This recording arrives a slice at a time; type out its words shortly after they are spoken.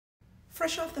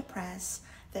Fresh off the press,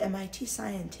 the MIT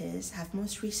scientists have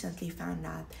most recently found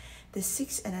out the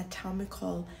 6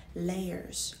 anatomical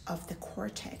layers of the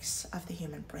cortex of the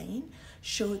human brain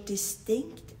show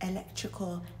distinct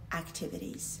electrical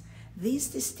activities. These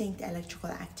distinct electrical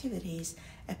activities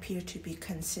appear to be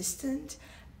consistent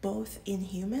both in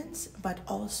humans but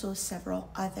also several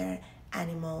other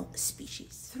animal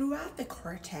species. Throughout the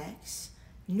cortex,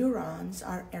 neurons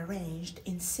are arranged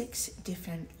in 6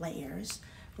 different layers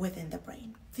within the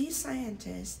brain. These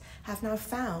scientists have now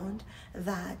found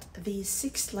that these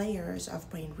 6 layers of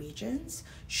brain regions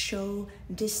show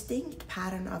distinct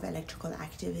pattern of electrical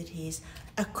activities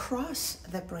across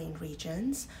the brain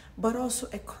regions, but also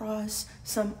across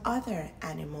some other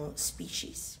animal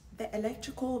species. The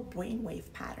electrical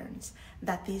brainwave patterns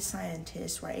that these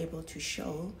scientists were able to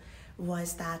show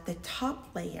was that the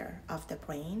top layer of the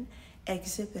brain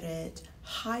exhibited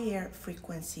higher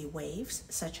frequency waves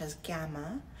such as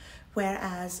gamma,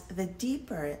 whereas the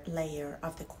deeper layer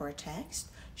of the cortex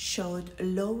showed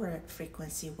lower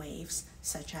frequency waves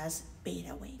such as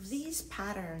beta waves. These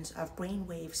patterns of brain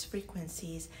waves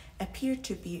frequencies appear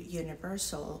to be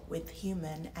universal with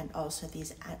human and also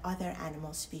these other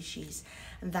animal species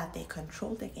that they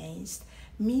controlled against,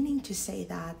 meaning to say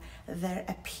that there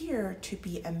appear to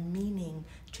be a meaning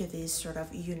to these sort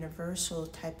of universal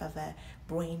type of a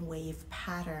brainwave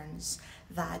patterns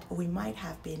that we might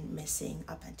have been missing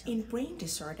up until. In brain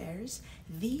disorders,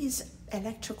 these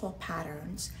electrical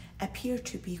patterns appear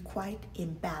to be quite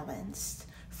imbalanced.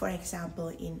 For example,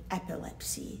 in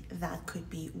epilepsy, that could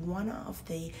be one of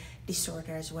the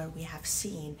disorders where we have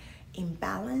seen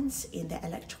imbalance in the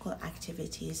electrical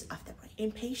activities of the brain.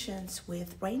 In patients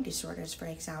with brain disorders, for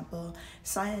example,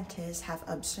 scientists have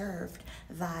observed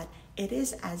that it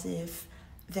is as if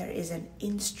there is an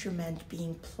instrument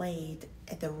being played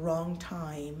at the wrong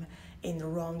time, in the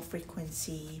wrong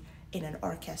frequency, in an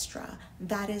orchestra.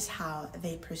 That is how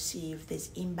they perceive these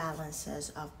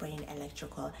imbalances of brain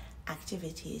electrical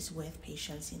activities with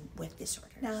patients with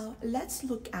disorders. Now, let's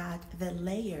look at the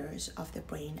layers of the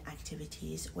brain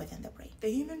activities within the brain.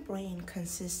 The human brain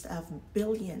consists of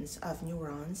billions of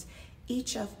neurons,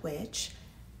 each of which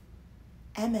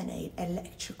emanate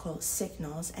electrical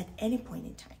signals at any point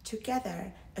in time.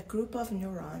 Together, a group of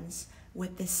neurons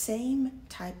with the same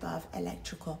type of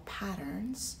electrical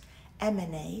patterns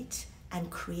emanate and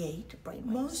create brainwaves.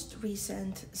 Most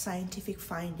recent scientific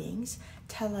findings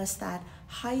tell us that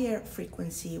higher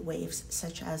frequency waves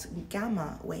such as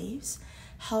gamma waves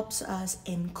helps us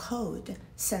encode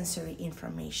sensory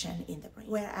information in the brain,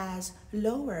 whereas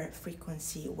lower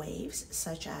frequency waves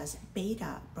such as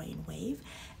beta brainwave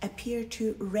appear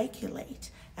to regulate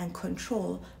and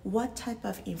control what type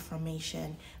of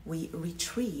information we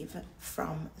retrieve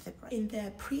from the brain. In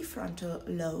the prefrontal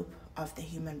lobe of the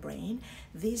human brain,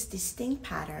 these distinct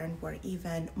patterns were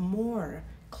even more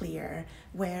clear,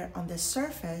 where on the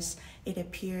surface it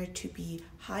appeared to be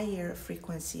higher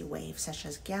frequency waves such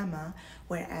as gamma,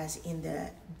 whereas in the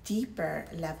deeper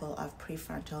level of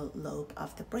prefrontal lobe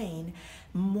of the brain,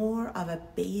 more of a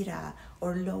beta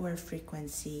or lower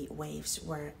frequency waves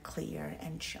were clear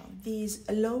and shown. These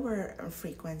lower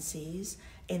frequencies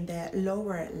in the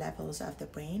lower levels of the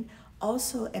brain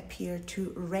also appear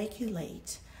to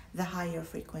regulate the higher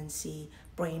frequency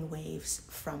brain waves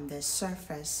from the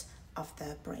surface of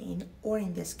the brain, or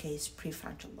in this case,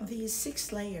 prefrontal lobe. These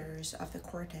 6 layers of the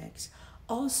cortex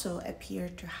also appear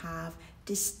to have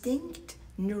distinct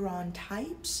neuron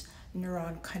types,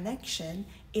 neuron connection,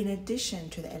 in addition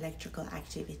to the electrical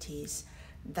activities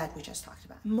that we just talked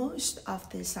about. Most of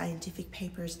the scientific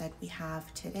papers that we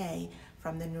have today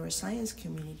from the neuroscience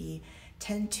community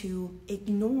tend to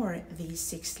ignore these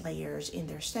 6 layers in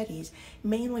their studies,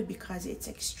 mainly because it's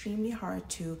extremely hard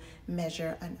to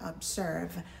measure and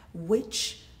observe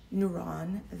which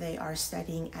neuron they are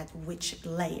studying at which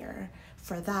layer.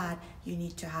 For that, you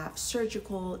need to have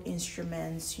surgical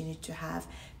instruments, you need to have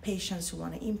patients who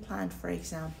want to implant, for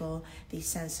example,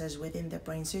 these sensors within the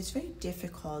brain. So it's very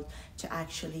difficult to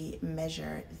actually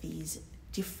measure these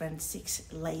different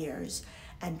 6 layers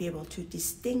and be able to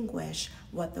distinguish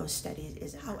what those studies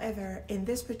is about. However, in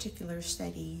this particular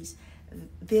studies,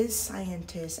 these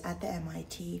scientists at the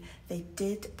MIT, they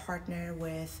did partner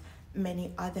with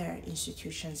many other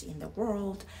institutions in the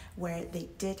world where they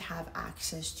did have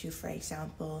access to, for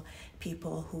example,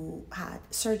 people who had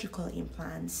surgical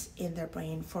implants in their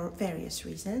brain for various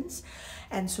reasons.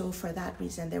 And so for that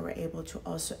reason, they were able to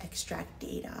also extract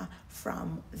data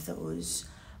from those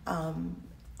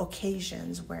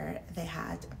occasions where they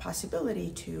had a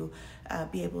possibility to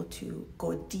be able to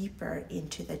go deeper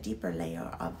into the deeper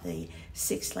layer of the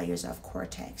 6 layers of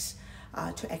cortex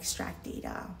to extract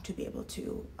data to be able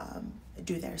to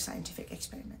do their scientific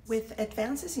experiments. With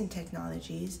advances in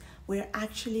technologies, we're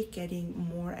actually getting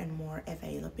more and more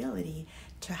availability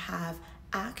to have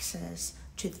access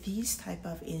to these type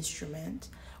of instruments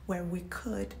where we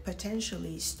could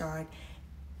potentially start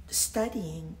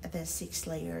studying the 6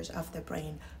 layers of the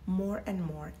brain more and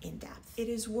more in depth. It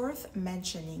is worth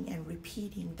mentioning and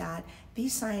repeating that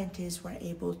these scientists were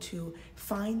able to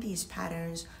find these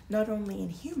patterns not only in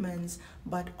humans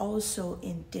but also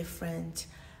in different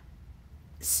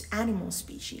animal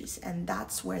species, and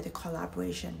that's where the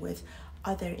collaboration with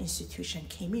other institutions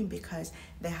came in, because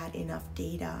they had enough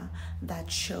data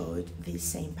that showed these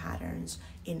same patterns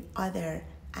in other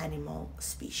animal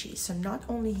species. So not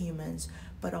only humans,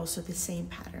 but also the same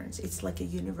patterns. It's like a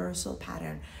universal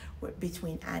pattern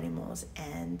between animals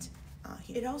and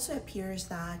humans. It also appears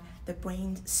that the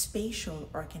brain's spatial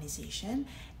organization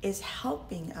is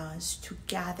helping us to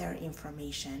gather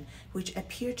information which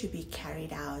appear to be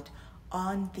carried out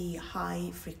on the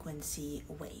high frequency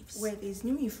waves, where this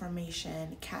new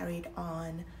information carried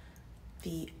on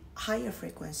the higher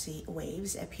frequency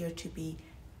waves appear to be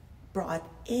brought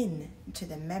in to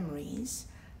the memories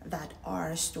that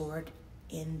are stored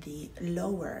in the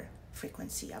lower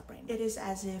frequency of brain. It is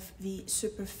as if the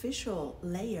superficial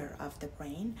layer of the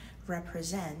brain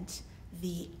represents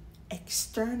the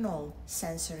external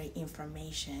sensory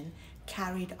information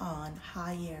carried on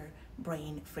higher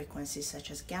brain frequencies such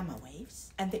as gamma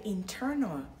waves, and the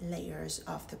internal layers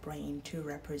of the brain to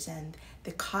represent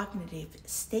the cognitive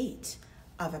state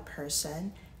of a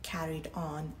person carried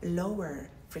on lower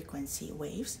frequency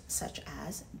waves such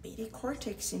as beta. The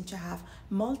cortex seems to have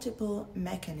multiple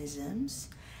mechanisms,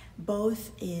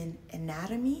 both in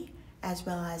anatomy as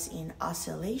well as in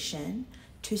oscillation,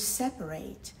 to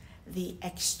separate the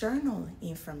external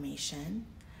information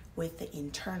with the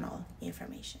internal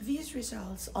information. These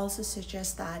results also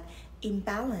suggest that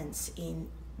imbalance in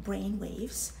brain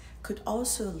waves could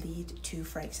also lead to,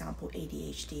 for example,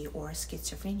 ADHD or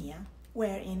schizophrenia,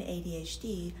 where in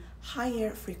ADHD, higher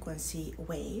frequency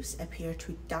waves appear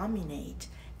to dominate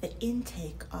the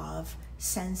intake of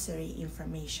sensory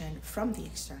information from the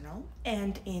external,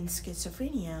 and in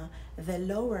schizophrenia, the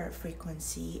lower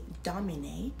frequency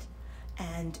dominate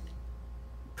and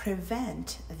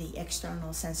prevent the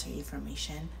external sensory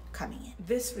information coming in.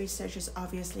 This research is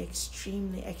obviously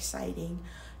extremely exciting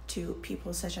to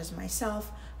people such as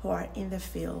myself who are in the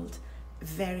field,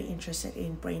 very interested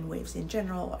in brain waves in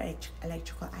general or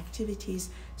electrical activities,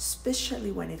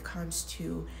 especially when it comes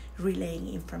to relaying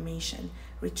information,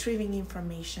 retrieving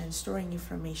information, storing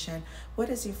information. What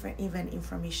does even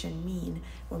information mean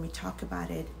when we talk about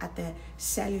it at the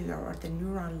cellular or the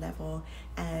neuron level,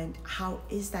 and how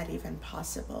is that even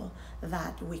possible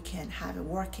that we can have a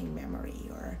working memory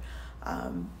or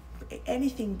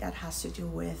anything that has to do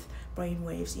with brain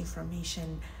waves,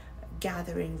 information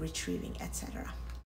gathering, retrieving, etc.